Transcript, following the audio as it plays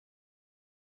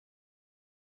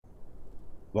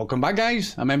Welcome back,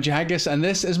 guys. I'm MG Haggis and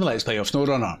this is my Let's Play of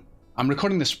Snowrunner. I'm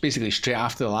recording this basically straight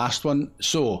after the last one,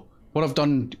 so what I've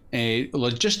done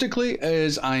logistically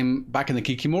is I'm back in the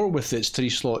Kikimore with its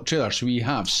 3-slot trailer, so we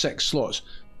have 6 slots,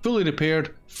 fully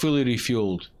repaired, fully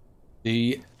refueled.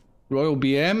 The Royal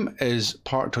BM is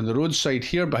parked on the roadside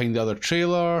here behind the other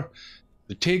trailer.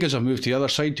 The Tegas have moved to the other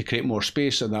side to create more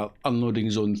space in that unloading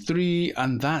zone 3,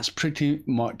 and that's pretty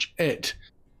much it.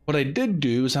 What I did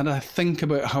do was I had to think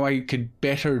about how I could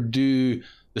better do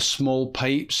the small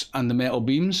pipes and the metal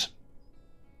beams.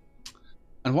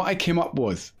 And what I came up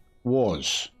with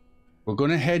was, we're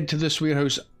going to head to this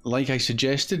warehouse like I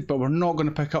suggested, but we're not going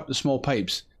to pick up the small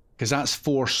pipes because that's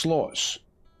 4 slots.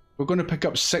 We're going to pick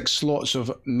up 6 slots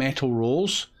of metal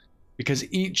rolls because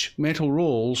each metal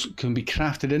rolls can be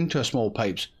crafted into a small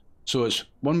pipes. So it's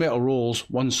 1 metal rolls,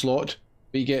 1 slot,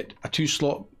 but you get a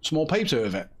 2-slot small pipes out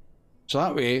of it. So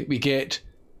that way we get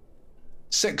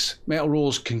 6 metal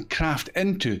rolls can craft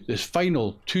into this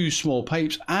final 2 small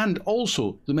pipes and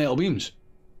also the metal beams.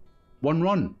 1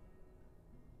 run.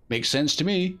 Makes sense to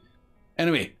me.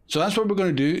 Anyway, so that's what we're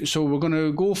going to do. So we're going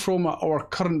to go from our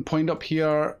current point up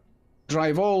here,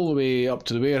 drive all the way up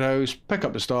to the warehouse, pick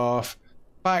up the stuff,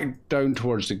 back down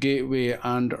towards the gateway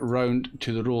and round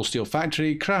to the roll steel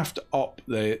factory, craft up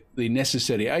the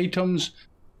necessary items,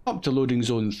 up to loading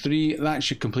zone 3. That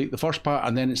should complete the first part,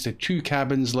 and then it's the 2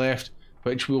 cabins left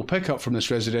which we'll pick up from this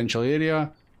residential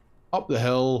area, up the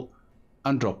hill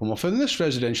and drop them off in this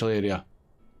residential area.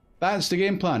 That's the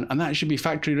game plan, and that should be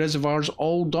factory reservoirs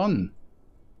all done.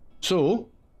 So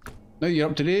now you're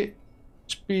up to date,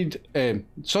 speed,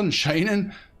 sun's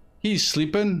shining, he's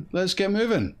sleeping, let's get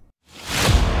moving.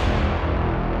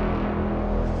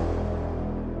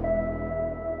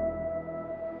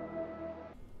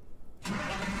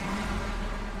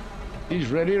 He's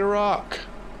ready to rock.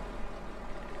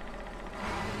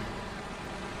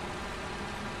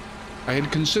 I had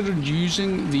considered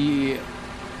using the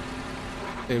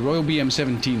Royal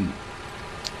BM17,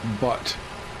 but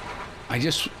I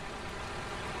just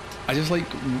like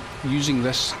using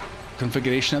this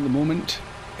configuration at the moment.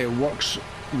 It works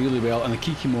really well, and the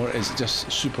Kikimore is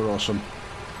just super awesome.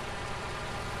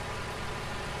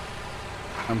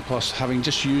 And plus, having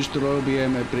just used the Royal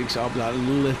BM, it breaks it up that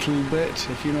little bit,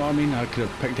 if you know what I mean. I could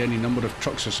have picked any number of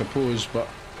trucks, I suppose, but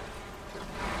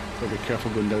gotta be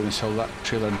careful going down this hill. That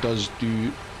trailer does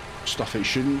do stuff it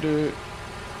shouldn't do.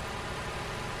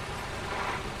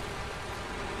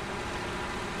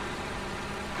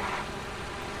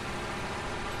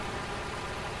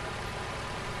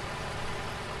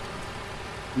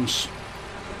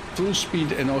 Full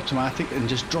speed in automatic and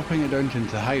just dropping it down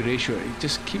into the high ratio, it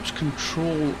just keeps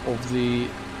control of the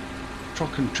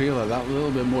truck and trailer that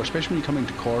little bit more, especially when you come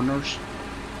into corners.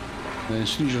 And then as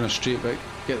soon as you're on a straight bit,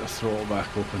 get the throttle back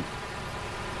open.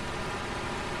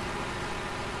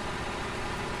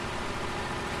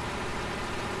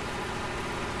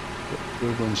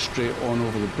 We're going straight on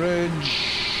over the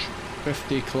bridge,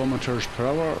 50 kilometers per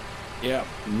hour. Yeah,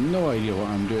 no idea what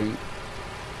I'm doing.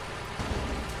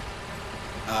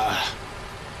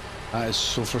 That is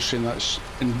so frustrating. That's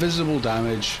invisible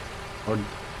damage, or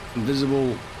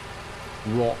invisible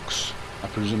rocks, I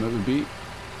presume it would be.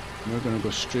 We're going to go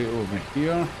straight over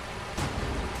here.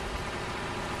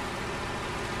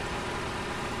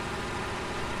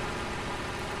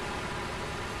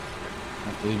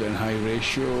 Have to leave it in high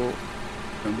ratio.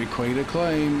 Going to be quite a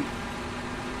climb.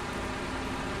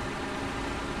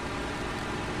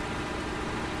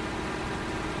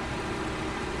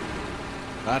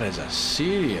 That is a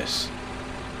serious...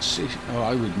 Oh,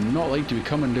 I would not like to be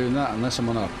coming down that unless I'm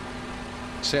on a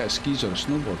set of skis or a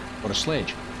snowboard, or a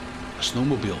sledge. A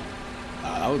snowmobile.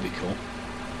 That would be cool.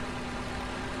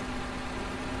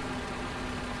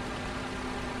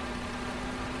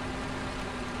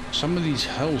 Some of these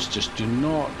hills just do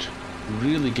not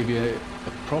really give you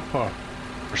a proper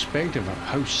perspective of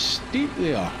how steep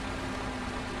they are.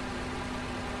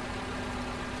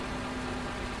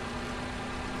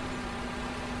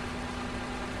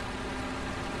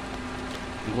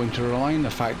 I'm going to rely on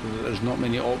the fact that there's not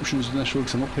many options in this road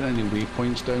because I'm not putting any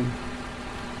waypoints down.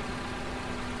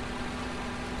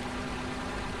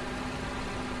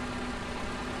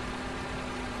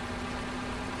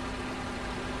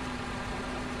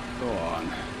 Go on.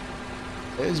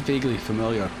 It is vaguely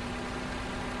familiar.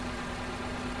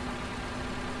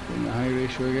 In the high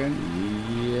ratio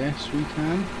again? Yes, we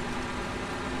can.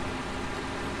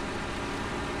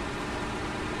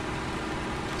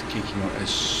 The Kikimore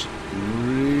is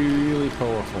really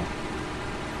powerful.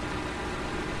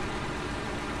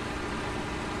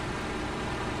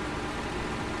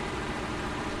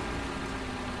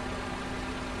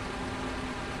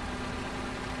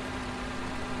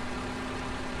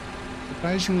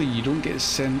 Surprisingly, you don't get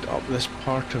sent up this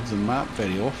part of the map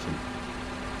very often.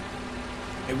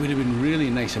 It would have been really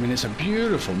nice. I mean, it's a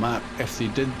beautiful map if they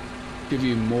did give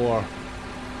you more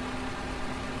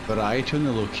variety on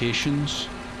the locations.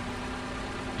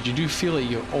 But you do feel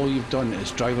like all you've done is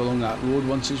drive along that road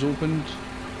once it's opened.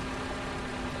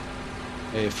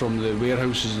 From the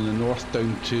warehouses in the north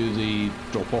down to the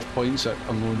drop-off points at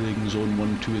unloading zone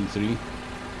 1, 2 and 3.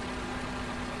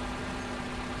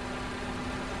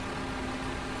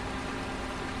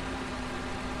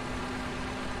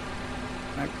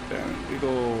 Back down we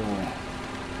go.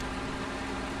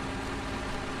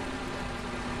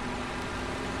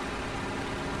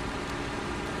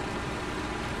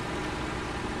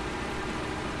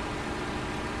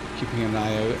 Keeping an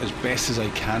eye out as best as I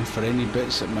can for any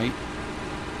bits that might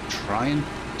try and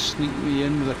sneak me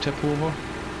in with a tip over.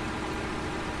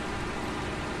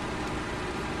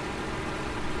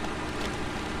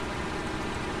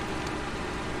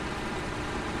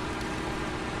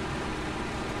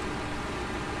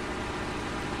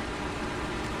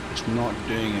 Just not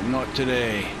doing it, not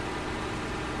today.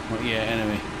 Not yet,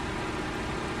 anyway.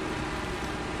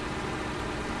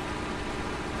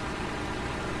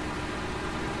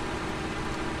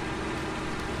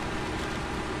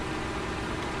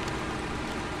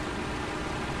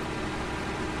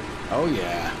 Oh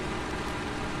yeah.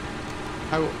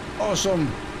 How awesome!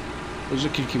 There's a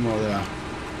Kikimor there.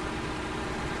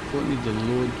 Don't need the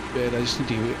load bed, I just need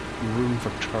to get room for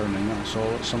turning, that's all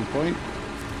at some point.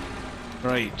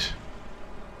 Right.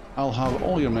 I'll have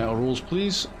all your metal rolls,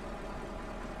 please.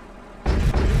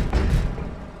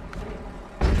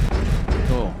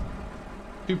 Oh.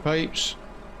 2 pipes.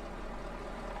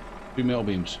 2 metal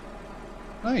beams.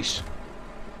 Nice.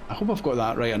 I hope I've got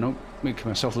that right. I know make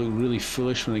myself look really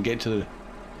foolish when I get to the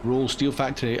roll steel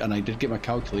factory and I did get my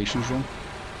calculations wrong.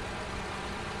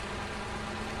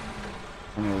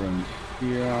 And around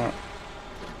here.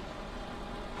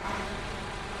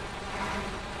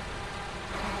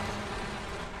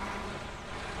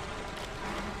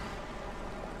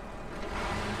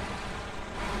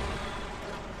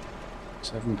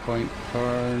 Seven-point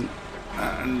turn,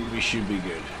 and we should be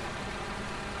good.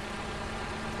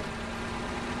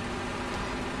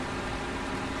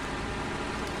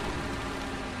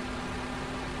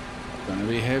 Gonna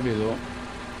be heavy though.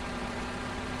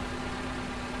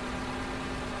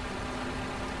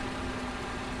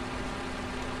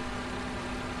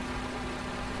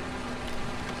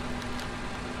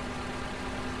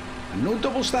 And no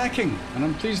double stacking, and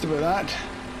I'm pleased about that.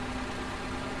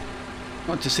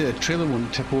 Not to say the trailer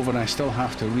won't tip over and I still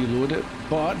have to reload it,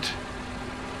 but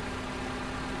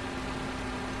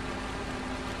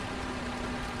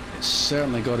it's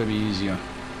certainly got to be easier.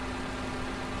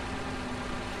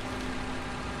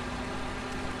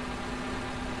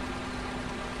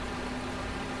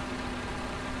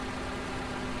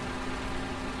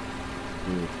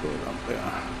 We'll put it up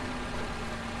there.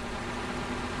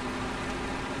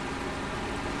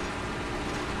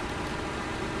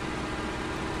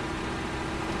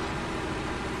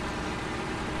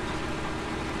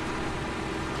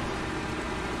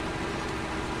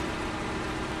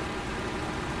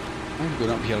 I'm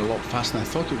going up here a lot faster than I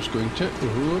thought it was going to. I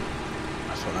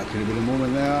thought that could have been a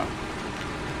moment there.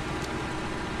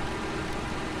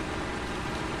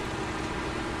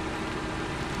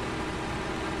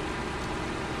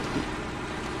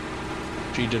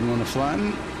 Tree didn't want to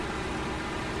flatten.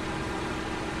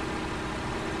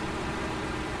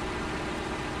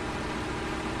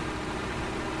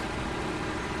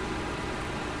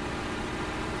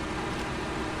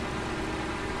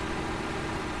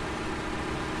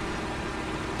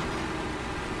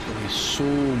 So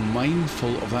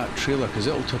mindful of that trailer because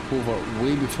it'll tip over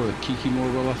way before the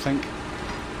Kikimor will, I think.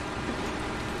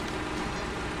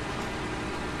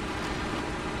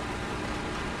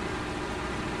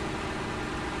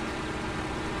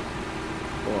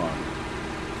 Go on.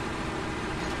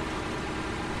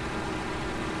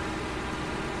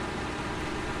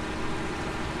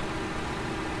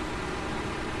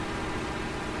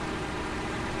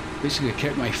 Basically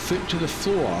kept my foot to the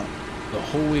floor the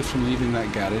whole way from leaving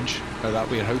that garage, or that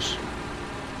warehouse.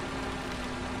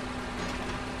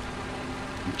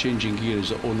 And changing gear is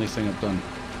the only thing I've done.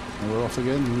 And we're off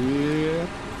again. Yeah.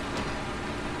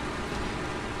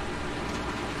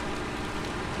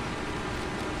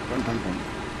 Bum, bum, bum.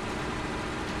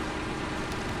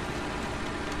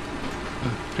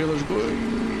 Trailer's going.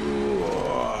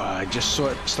 Oh, I just saw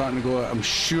it starting to go. I'm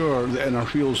sure the inner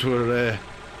wheels were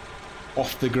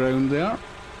off the ground there.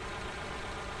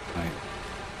 Right,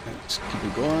 let's keep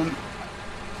it going.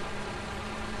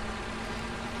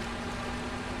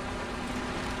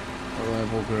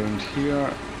 level ground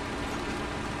here.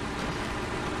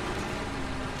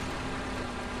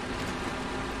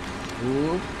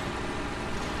 Whoop.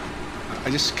 I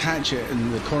just catch it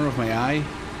in the corner of my eye.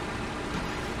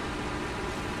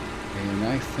 And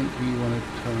I think we want to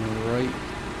turn right.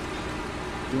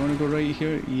 Do you want to go right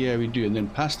here? Yeah, we do. And then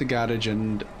past the garage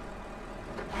and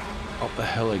up the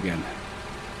hill again.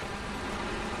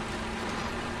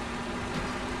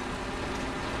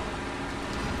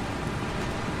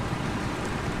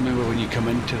 Remember when you come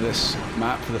into this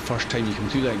map for the first time, you come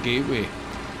through that gateway.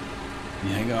 And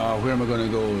you think, oh, where am I going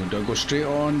to go? Do I go straight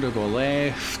on? Do I go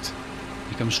left?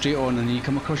 You come straight on and then you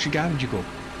come across your garage, you go,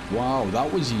 wow,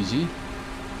 that was easy.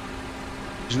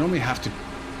 You normally have to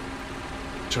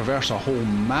traverse a whole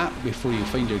map before you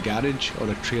find your garage or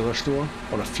a trailer store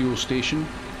or a fuel station.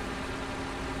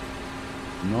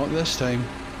 Not this time.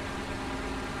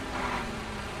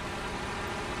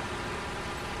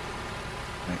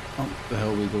 Right, up the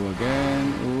hill we go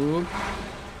again. Oop.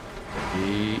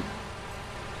 Okay.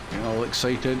 Getting all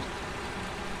excited.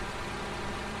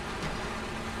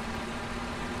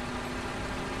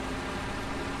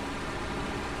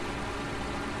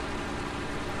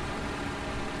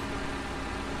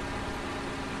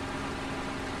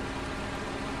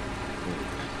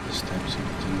 This time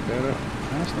seems to be better.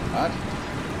 That's not bad.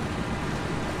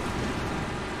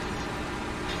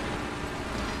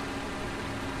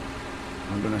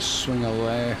 I'm going to swing a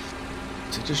left.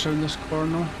 Is it just around this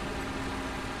corner?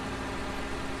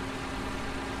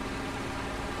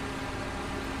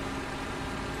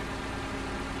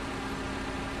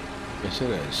 Yes, it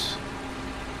is.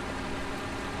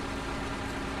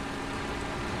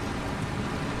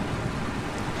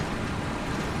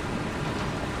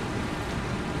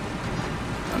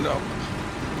 And up.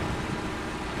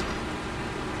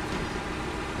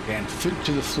 Again, foot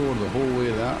to the floor the whole way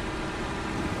that.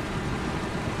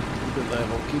 Keep it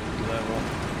level, keep it level.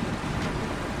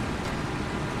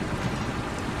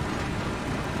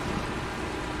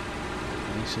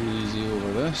 Nice and easy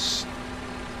over this.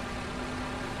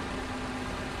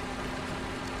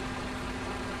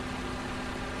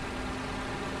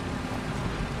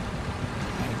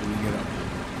 How do we get up?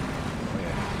 Oh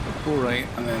yeah, go right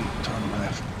and then turn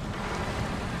left.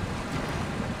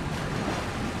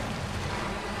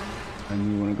 And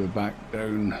we want to go back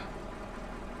down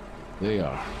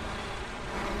there.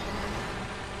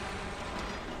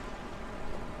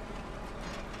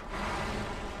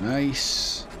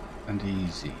 Nice and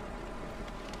easy.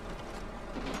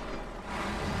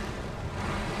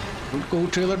 Don't go,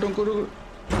 trailer, don't go to.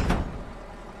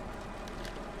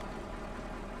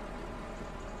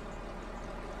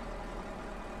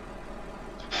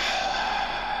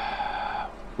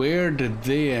 Where did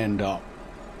they end up?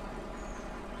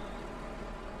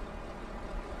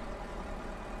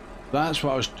 That's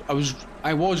what I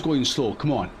was going slow,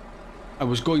 come on. I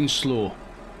was going slow.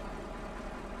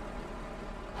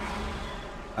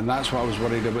 And that's what I was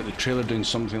worried about, the trailer doing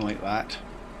something like that.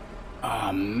 Ah,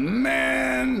 oh,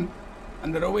 man!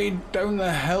 And they're away down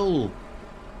the hill.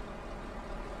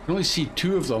 I can only see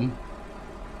two of them.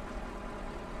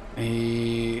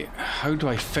 How do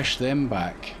I fish them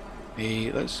back?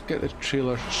 Let's get the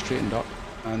trailer straightened up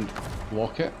and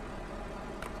lock it.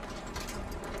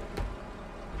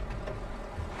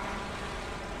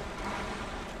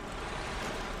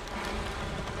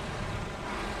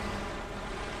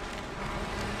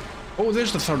 Oh,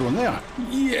 there's the third one there.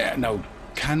 Yeah, now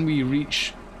can we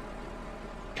reach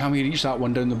that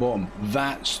one down the bottom?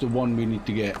 That's the one we need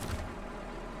to get.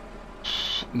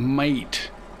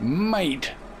 Might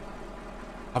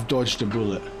have dodged a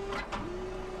bullet.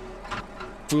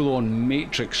 Full on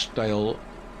Matrix style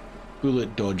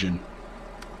bullet dodging.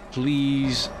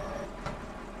 Please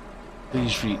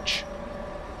reach.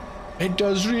 It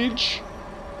does reach.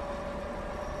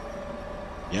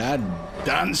 Yeah,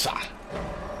 dancer.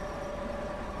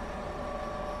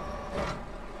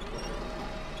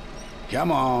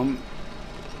 Come on.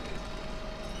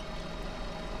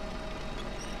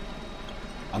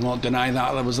 I'll not deny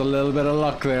that there was a little bit of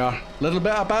luck there. A little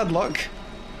bit of bad luck,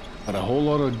 but a whole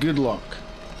lot of good luck.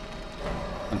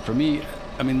 And for me,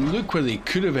 I mean, look where they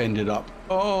could have ended up.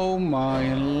 Oh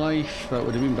my life, that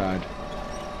would have been bad.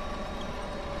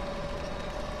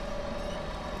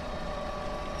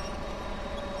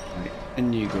 Right,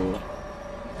 in you go.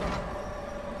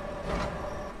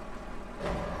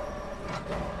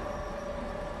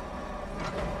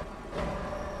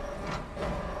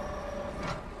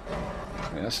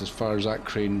 That's as far as that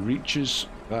crane reaches.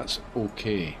 That's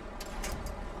okay.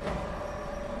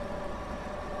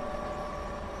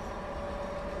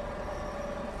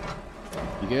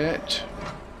 You get.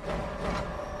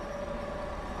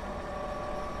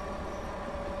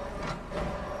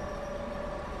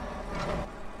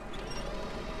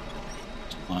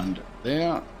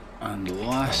 There, and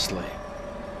lastly,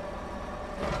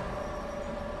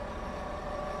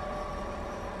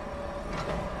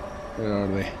 where are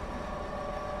they?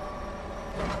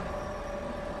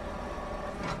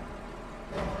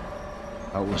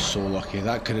 That was so lucky.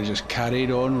 That could have just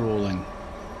carried on rolling.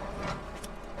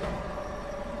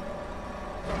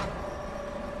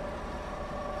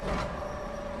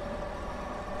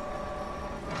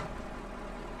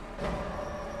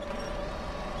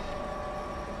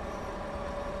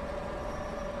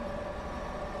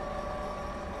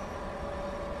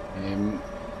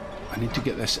 I need to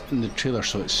get this in the trailer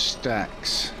so it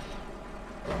stacks.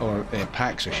 Or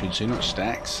packs, I should say, not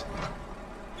stacks.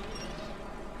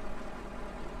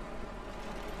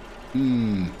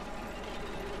 I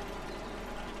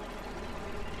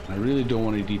really don't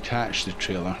want to detach the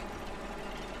trailer.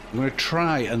 I'm going to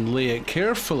try and lay it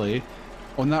carefully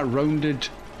on that rounded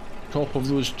top of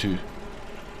those two.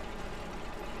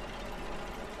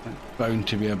 That's bound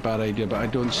to be a bad idea, but I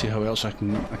don't see how else I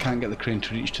can't get the crane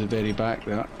to reach to the very back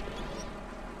there.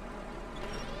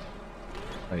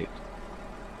 Right.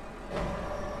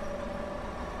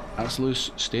 That's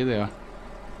loose. Stay there.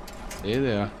 Stay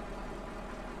there.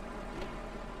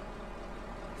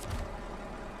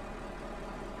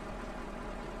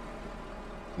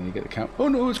 Can you get the camp? Oh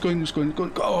no, it's going.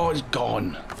 Oh, it's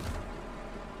gone.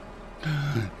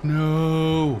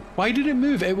 No. Why did it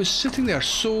move? It was sitting there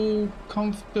so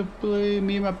comfortably.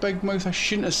 Me and my big mouth, I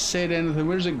shouldn't have said anything.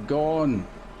 Where's it gone?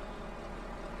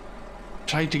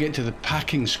 Tried to get to the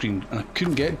packing screen and I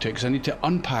couldn't get to it because I need to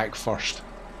unpack first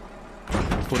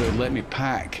before it would let me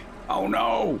pack. Oh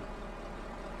no!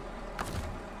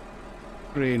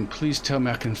 Rain, please tell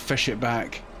me I can fish it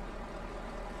back.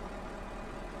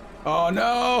 Oh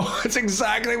no! It's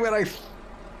exactly where I...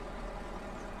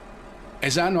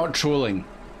 Is that not trolling?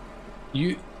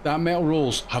 That metal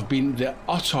rolls have been the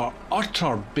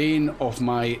utter bane of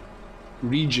my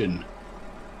region.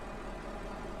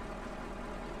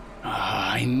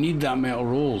 I need that metal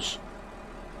rolls.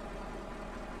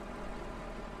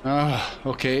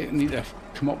 Okay, need to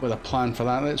come up with a plan for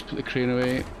that. Let's put the crane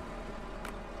away.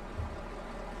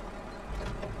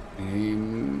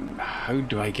 How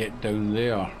do I get down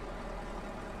there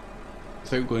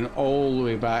without going all the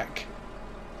way back?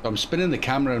 So I'm spinning the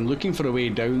camera and looking for a way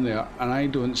down there and I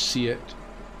don't see it.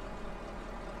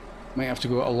 Might have to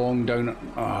go along down.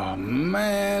 Oh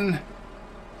man.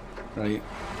 Right.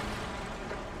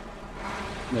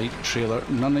 Right, trailer.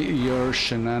 None of your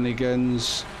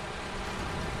shenanigans.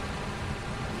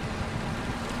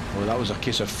 Oh, that was a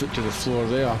case of foot to the floor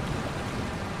there.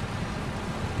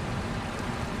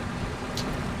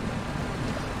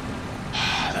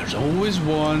 There's always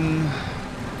one.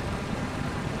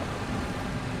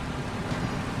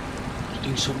 You're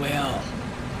doing so well.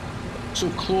 So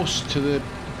close to the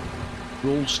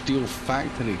rolled steel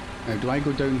factory. Now, do I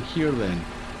go down here then?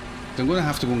 I'm going to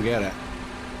have to go and get it.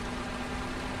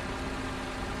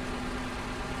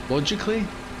 Logically,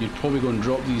 you'd probably go and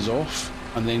drop these off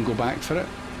and then go back for it.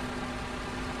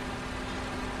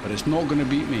 But it's not going to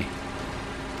beat me.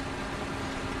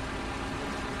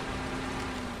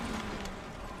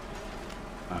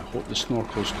 I hope the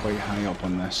snorkel's quite high up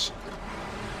on this.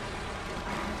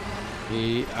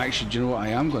 Actually, do you know what I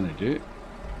am going to do?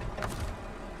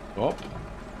 Stop.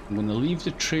 I'm going to leave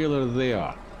the trailer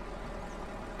there.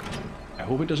 I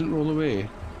hope it doesn't roll away.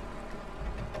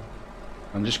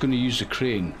 I'm just going to use the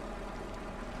crane.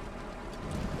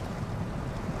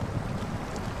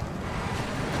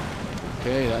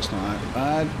 Okay, that's not that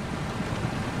bad.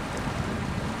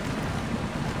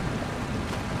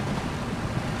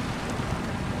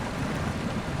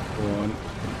 Go on.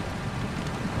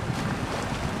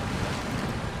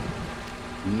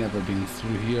 Never been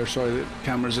through here. Sorry, the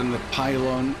camera's in the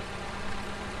pylon.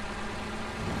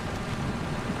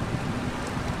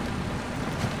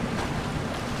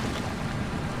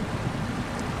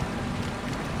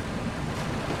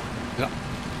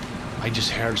 I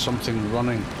just heard something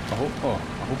running. I hope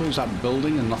it was that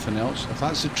building and nothing else. If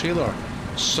that's the trailer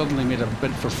suddenly made a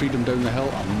bid for freedom down the hill,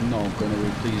 I'm not going to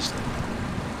be pleased.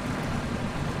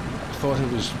 I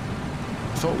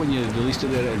thought when you released it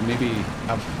there it'd maybe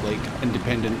have like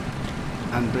independent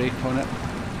handbrake on it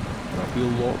or a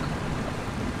wheel lock.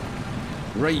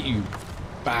 Right, you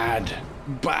bad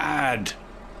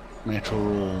metal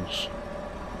rolls.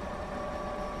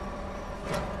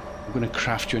 I'm going to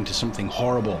craft you into something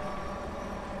horrible.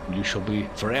 You shall be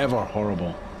forever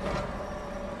horrible.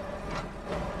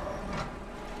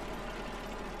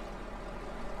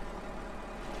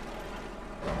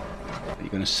 Are you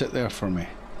going to sit there for me?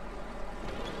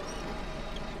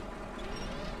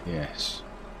 Yes.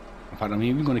 In fact, I'm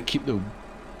even going to keep the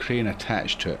crane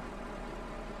attached to it.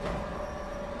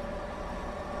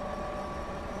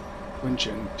 Winch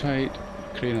it in tight,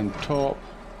 crane on top.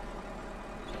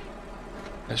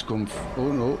 Let's go.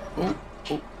 Oh no! Oh!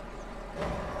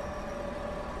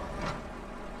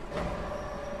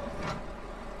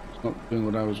 It's not doing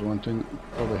what I was wanting.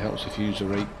 Probably helps if you use the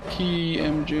right key,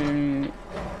 MJ.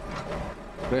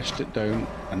 Rest it down,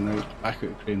 and now it's back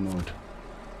out of crane mode.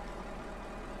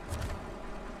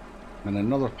 And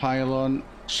another pylon.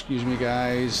 Excuse me,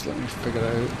 guys. Let me figure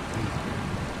out.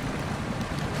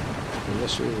 Go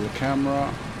this way with the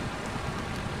camera.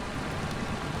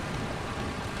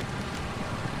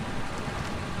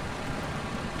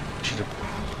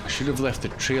 I should have left the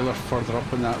trailer further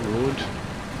up on that road.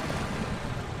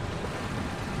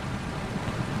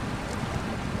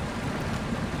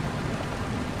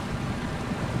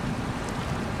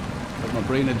 But my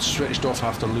brain had switched off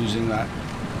after losing that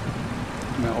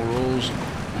metal rolls.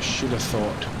 I should have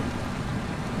thought.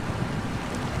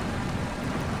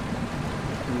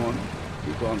 Come on,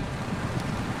 keep going.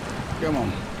 Come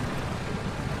on.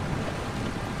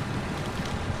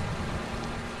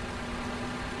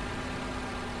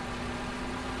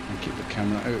 And keep the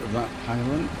camera out of that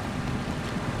pylon.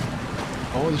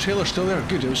 Oh, the trailer's still there.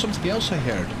 Good. It was something else I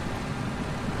heard.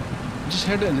 I just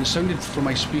heard it and it sounded from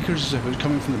my speakers as if it was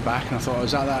coming from the back, and I thought,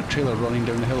 was that trailer running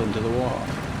down the hill into the water?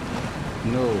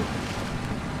 No.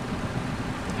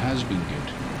 It has been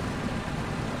good.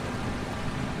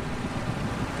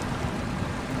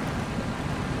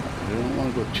 I don't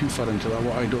want to go too far into that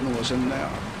water. I don't know what's in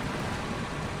there.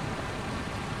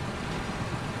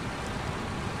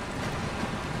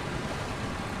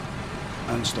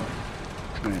 And stop.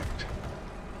 Connect.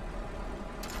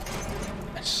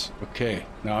 Yes. Okay.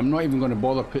 Now I'm not even going to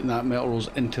bother putting that metal rolls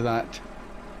into that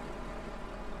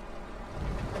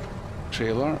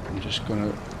trailer. I'm just going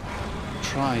to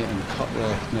try and cut the...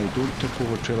 Now don't tip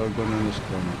over trailer going around this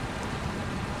corner.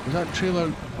 Was that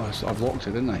trailer... Oh, I've locked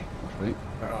it, didn't I? That's right.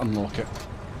 Better unlock it.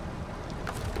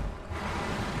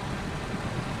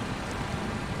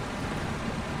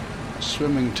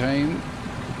 Swimming time.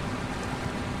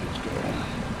 Let's go.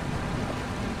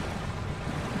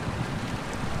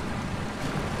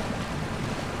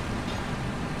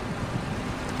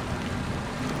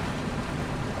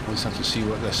 Let's have to see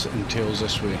what this entails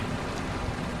this way.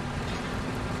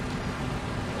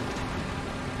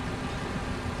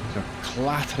 They're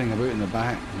clattering about in the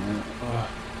back. Oh.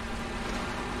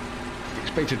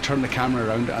 Expect to turn the camera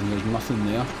around and there's nothing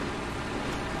there.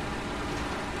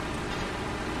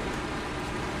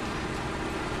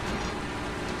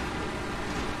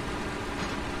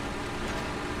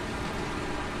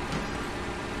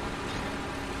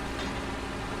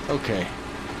 Okay.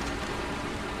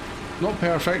 Not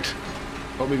perfect,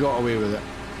 but we got away with it.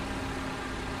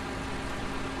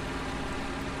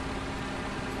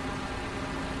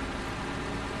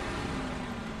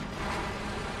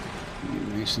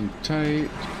 Nice and tight,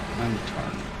 and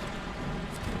turn.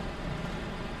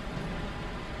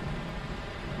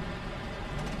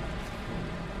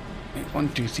 Right, 1,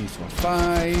 2, 3, 4,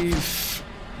 5.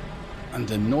 And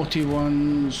the naughty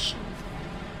ones.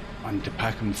 And to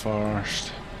pack them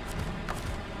first.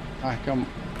 Pack them.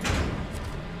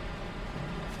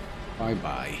 Bye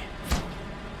bye.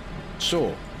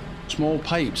 So, small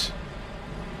pipes.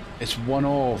 It's one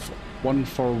of, one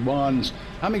for ones.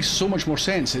 That makes so much more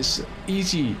sense. It's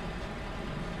easy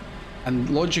and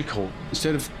logical.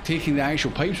 Instead of taking the actual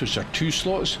pipes, which are 2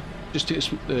 slots, just take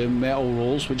the metal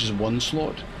rolls, which is 1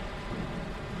 slot.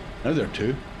 Now they're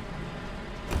 2.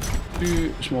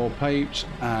 2 small pipes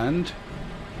and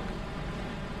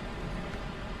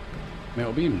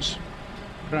metal beams.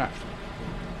 Craft.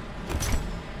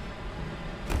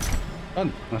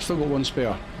 Done. And I've still got 1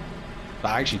 spare.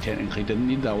 I actually technically didn't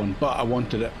need that one, but I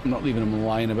wanted it. I'm not leaving them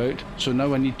lying about. So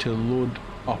now I need to load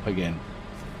up again.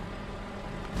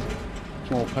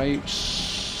 Small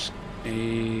pipes.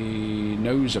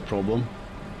 Now's a problem.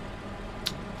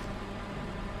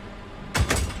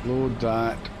 Load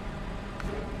that.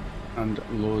 And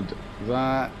load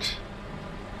that.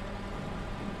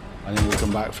 And then we'll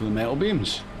come back for the metal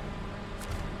beams.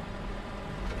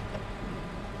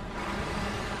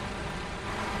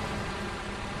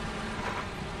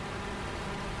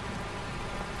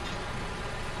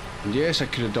 And yes, I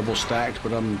could have double stacked,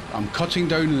 but I'm cutting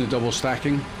down on the double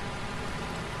stacking.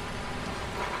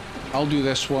 I'll do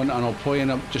this one, and I'll probably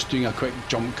end up just doing a quick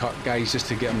jump cut, guys, just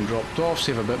to get them dropped off,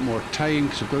 save a bit more time,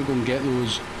 because I've got to go and get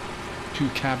those 2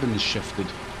 cabins shifted.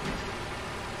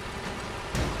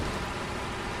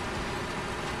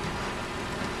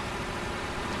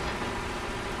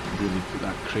 Really put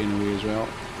that crane away as well,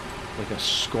 like a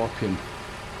scorpion.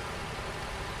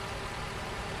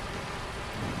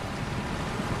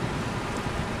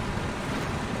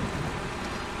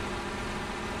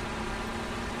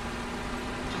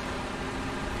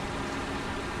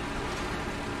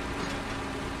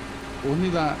 only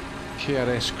that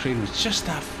KRS crane was just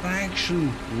a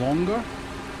fraction longer,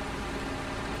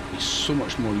 it'd be so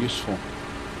much more useful.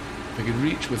 If I could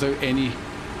reach without any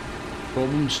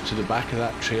problems to the back of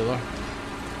that trailer,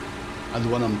 and the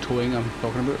one I'm towing, I'm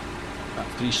talking about, that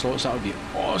 3 slots, that would be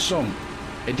awesome.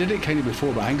 It did it kind of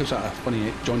before, but I think it was at a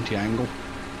funny jaunty angle.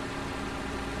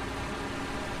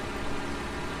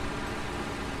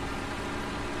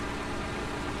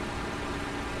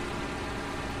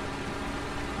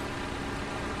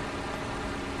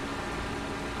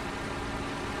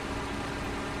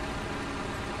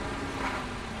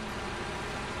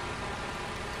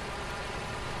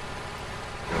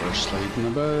 Sliding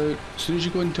about. As soon as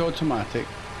you go into automatic,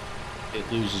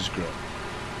 it loses grip.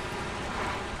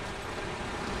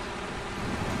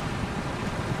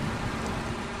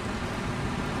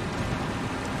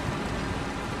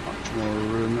 Much more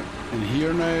room in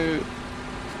here now.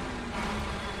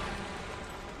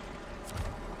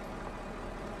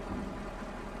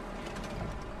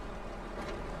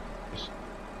 Just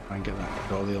try and get that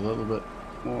dolly a little bit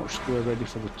more square, ready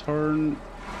for the turn.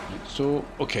 Like so.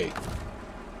 Okay.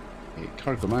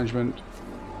 Cargo management.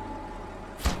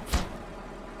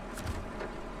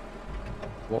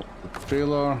 Lock the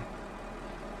trailer.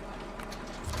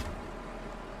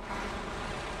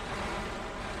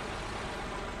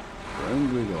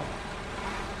 Round we go.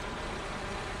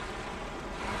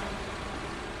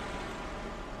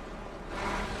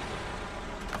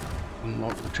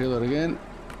 Unlock the trailer again.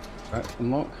 Right,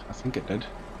 unlock. I think it did.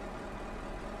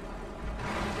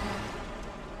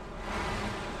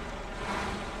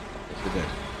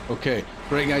 Okay,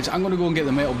 right guys, I'm going to go and get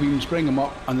the metal beams, bring them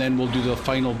up, and then we'll do the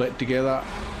final bit together.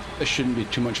 This shouldn't be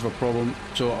too much of a problem,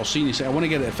 so I'll see you in a sec. I want to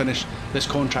get it finished, this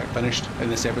contract finished in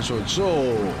this episode,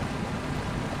 so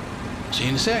see you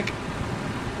in a sec.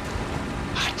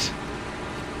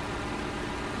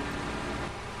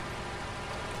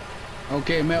 What?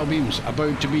 Okay, metal beams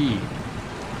about to be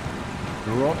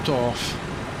dropped off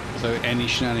without any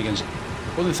shenanigans.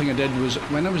 The only thing I did was,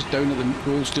 when I was down at the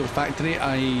Roll Steel factory,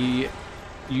 I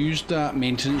used that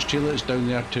maintenance trailer that's down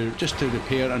there to just to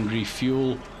repair and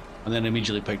refuel, and then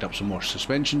immediately picked up some more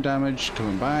suspension damage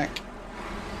coming back.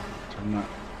 Turn that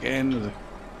again with the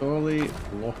dolly,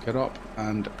 lock it up,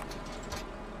 and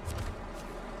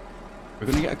we're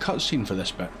going to get a cutscene for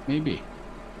this bit, maybe.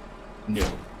 No.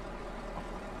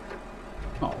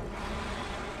 Oh.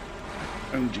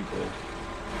 Round you go.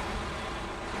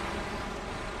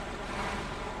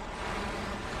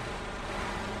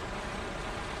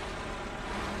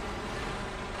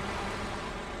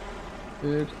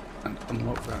 Good, and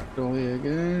unlock that dolly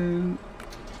again.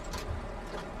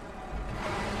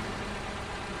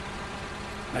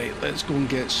 Right, let's go and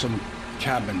get some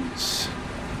cabins.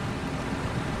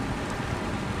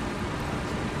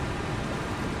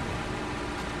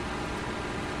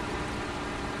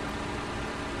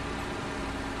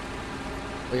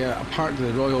 Oh yeah, I parked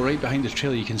the Royal right behind the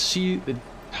trailer. You can see the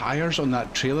tyres on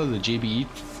that trailer, the JBE,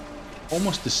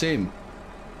 almost the same.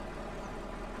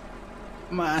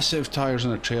 Massive tyres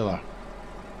on a trailer.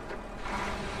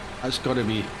 That's gotta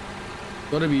be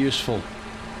useful.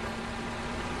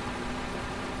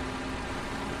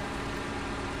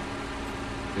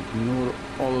 Ignore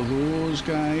all of those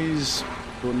guys.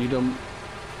 Don't need them.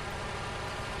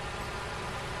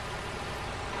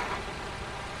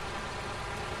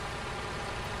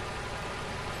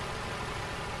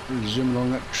 Zoom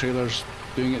along, that trailer's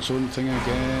doing its own thing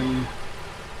again.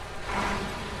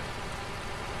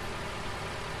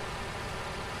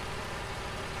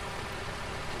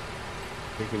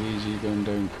 Take it easy going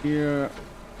down here.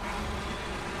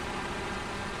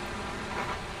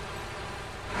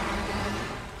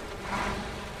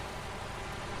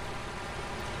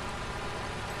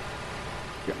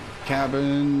 Got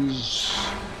cabins.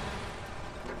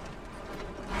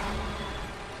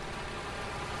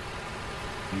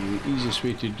 The easiest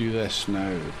way to do this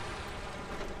now.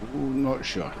 Oh, not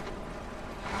sure.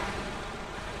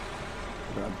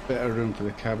 Got a bit of room for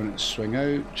the cabin to swing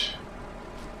out.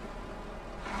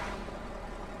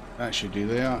 That should do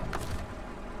there.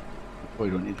 Probably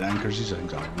don't need the anchors, these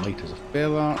things are light as a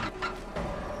feather.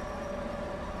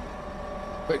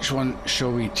 Which one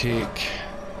shall we take?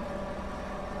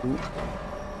 Ooh.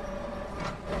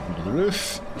 Under the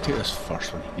roof. We'll take this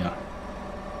first one here.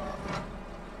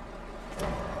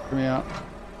 Come here.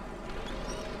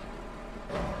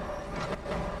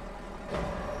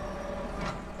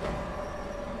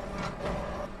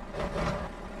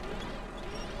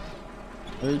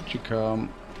 Out you come.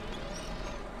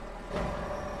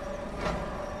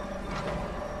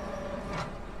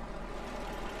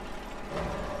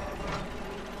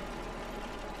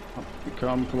 Up you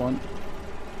come on.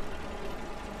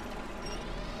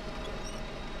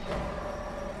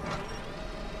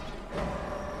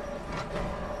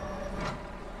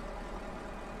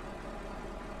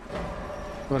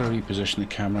 Gotta reposition the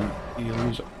camera. You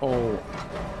lose all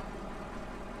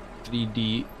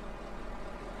 3D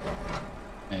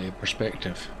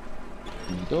perspective.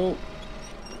 There we go.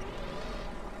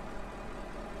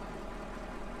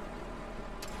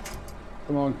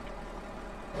 Come on.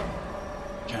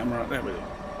 Camera, there we go.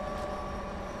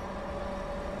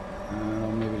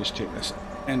 I'll maybe just take this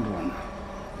end one.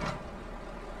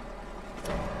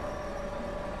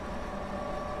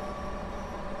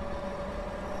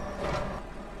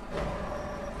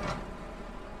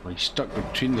 Well, he's stuck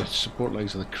between the support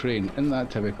legs of the crane. Isn't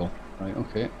that typical? Right,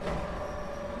 okay.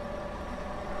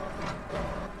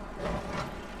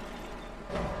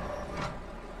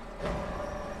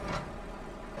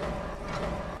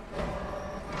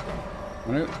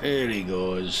 Right, there he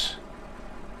goes.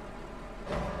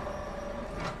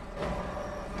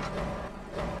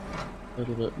 A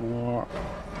little bit more.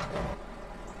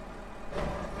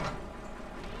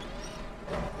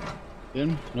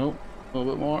 In? Nope. A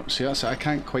little bit more. See, that's I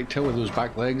can't quite tell where those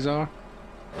back legs are.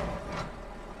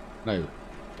 Now.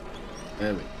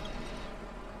 There we go.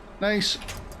 Nice.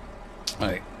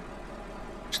 Right.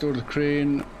 Store the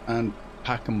crane and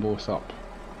pack them both up.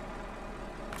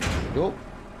 There we go.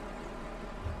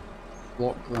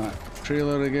 Lock that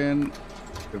trailer again.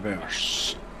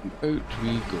 Reverse. And out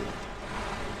we go.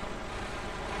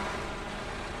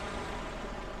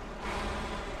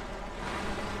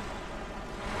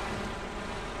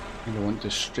 I want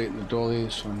to straighten the dolly,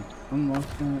 so I'm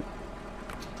unlocking it.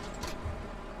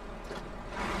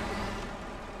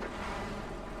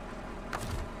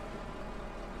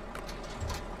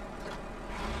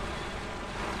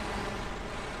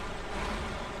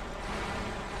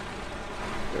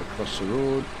 Get across the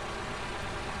road.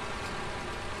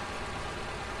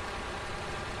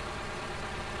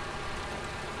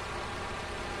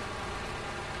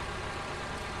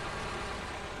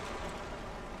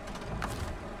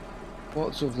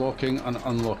 Lots of locking and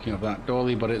unlocking of that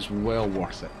dolly, but it's well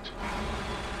worth it.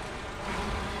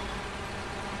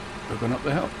 We're going up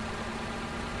the hill.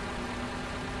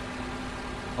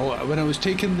 Oh, when I was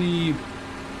taking the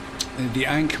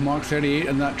Ank Mark 38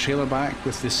 and that trailer back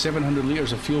with the 700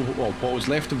 litres of fuel, well, what was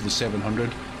left of the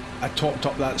 700, I topped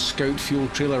up that Scout fuel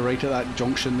trailer right at that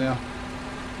junction there.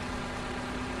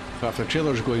 So if the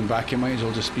trailer's going back, it might as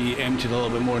well just be emptied a little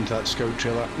bit more into that Scout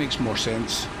trailer. It makes more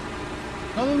sense.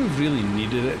 Not that we've really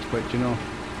needed it, but you know.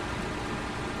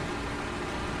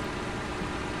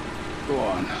 Go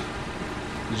on.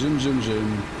 Zoom, zoom,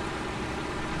 zoom.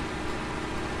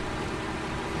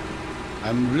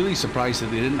 I'm really surprised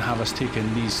that they didn't have us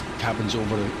taking these cabins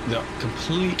over the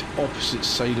complete opposite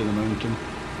side of the mountain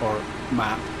or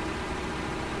map.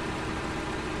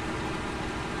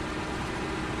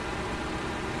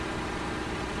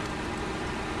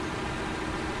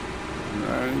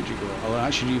 Round you go. I'll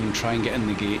actually even try and get in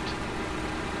the gate.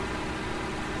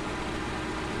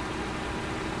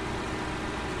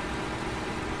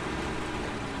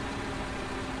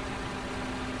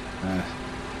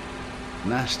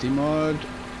 Nasty mud.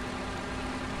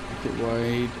 Make it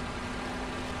wide.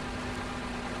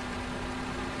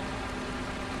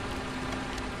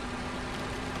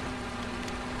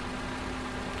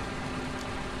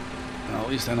 And at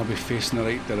least then I'll be facing the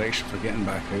right direction for getting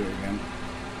back out again.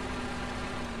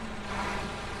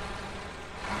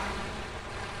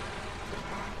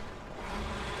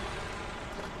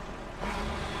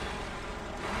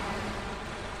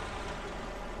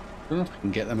 I don't know if we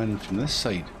can get them in from this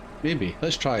side. Maybe.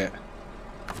 Let's try it.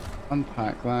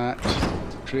 Unpack that.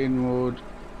 Train mode.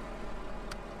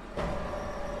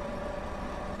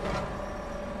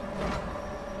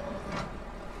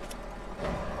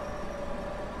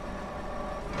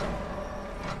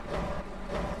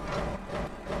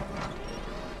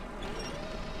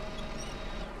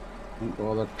 Don't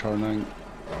bother turning.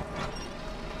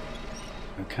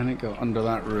 Now can it go under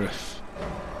that roof?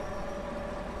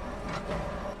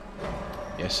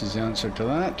 Yes is the answer to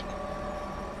that.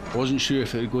 Wasn't sure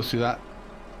if it would go through that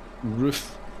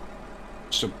roof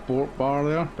support bar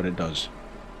there, but it does.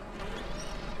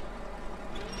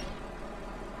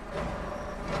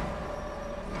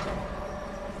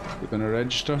 We're going to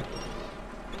register.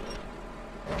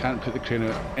 Can't put the crane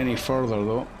out any further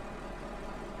though.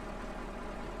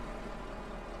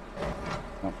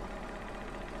 No.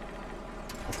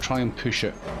 I'll try and push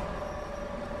it.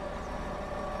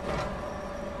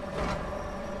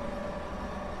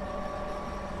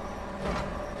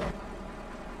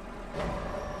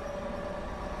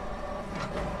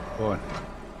 Go on.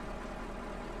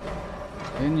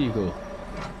 In you go.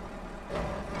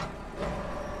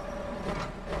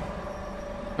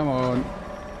 Come on.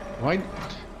 Why?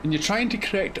 When you're trying to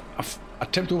correct a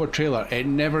tipped over trailer, it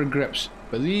never grips.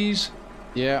 But these,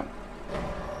 yeah.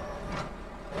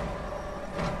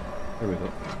 There we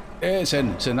go. It's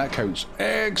in, that counts.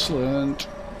 Excellent.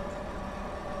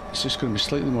 It's just going to be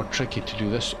slightly more tricky to do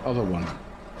this other one.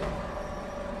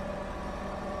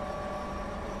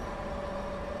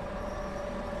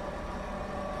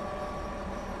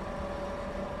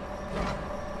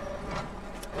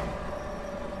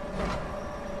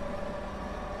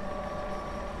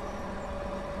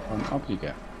 Up you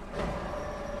get.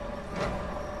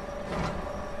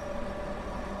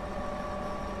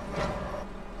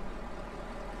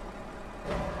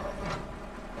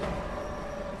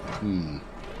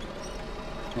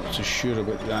 Not so sure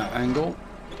about that angle.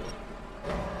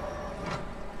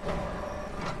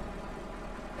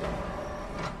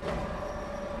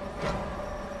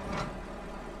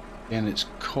 And it's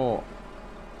caught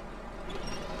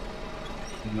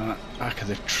in that back of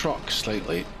the truck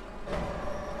slightly.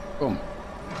 Boom.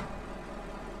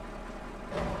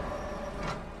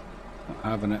 Not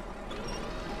having it.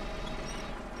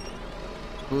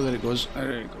 Oh, there it goes.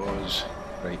 There it goes.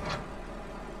 Right.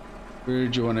 Where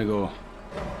do you want to go?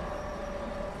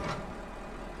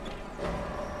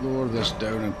 Lower this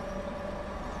down and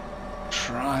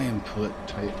try and pull it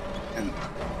tight in.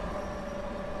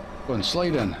 Go and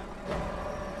slide in.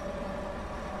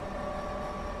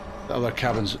 The other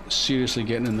cabin's seriously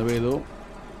getting in the way though.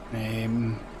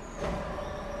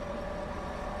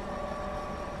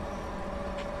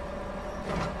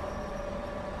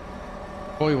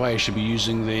 Probably why I should be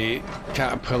using the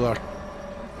Caterpillar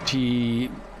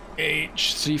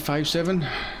TH357.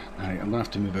 Alright, I'm gonna have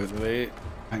to move out of the way.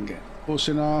 Can't get close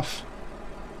enough.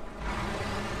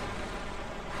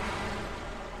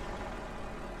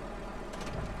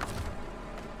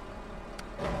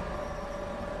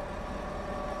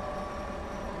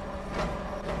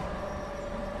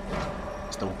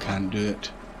 Still can't do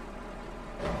it.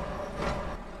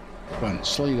 Go on,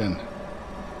 slide in.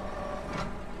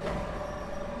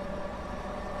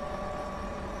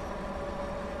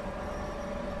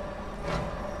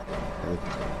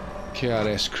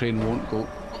 KRS crane won't go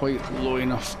quite low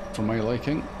enough for my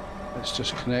liking. Let's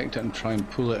just connect it and try and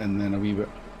pull it in then a wee bit.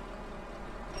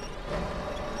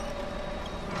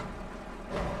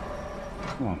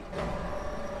 Come on.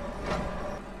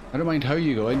 I don't mind how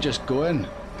you go in, just go in.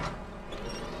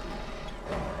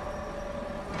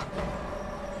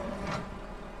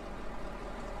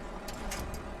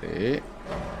 Okay.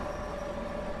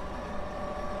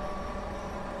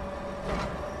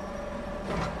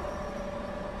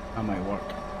 That might work.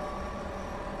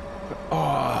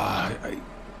 But,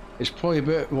 it's probably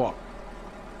about, what?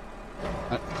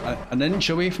 An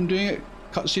inch away from doing it?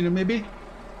 Cutscene maybe?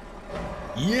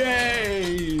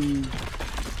 Yay!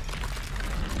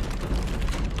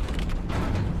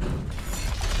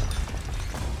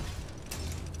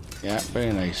 Yeah,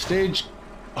 very nice. Stage.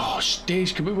 Oh,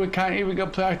 stage. We can't even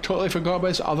get play. I totally forgot about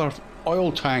this other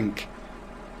oil tank.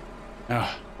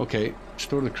 Ah, okay.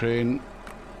 Store the crane.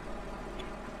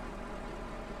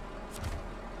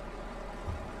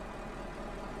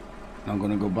 I'm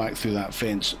going to go back through that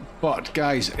fence. But,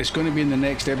 guys, it's going to be in the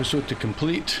next episode to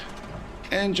complete.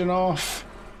 Engine off.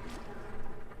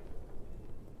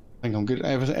 I think I'm good.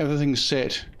 Everything's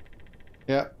set.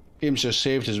 Yeah, game's just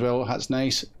saved as well. That's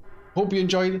nice. Hope you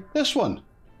enjoyed this one.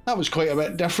 That was quite a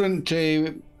bit different.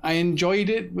 I enjoyed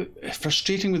it.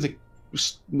 Frustrating with the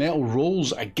metal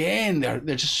rolls again.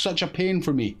 They're just such a pain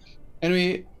for me.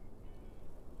 Anyway,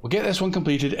 we'll get this one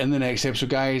completed in the next episode,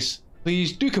 guys.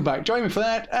 Please do come back, join me for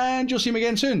that, and you'll see me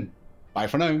again soon. Bye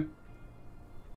for now.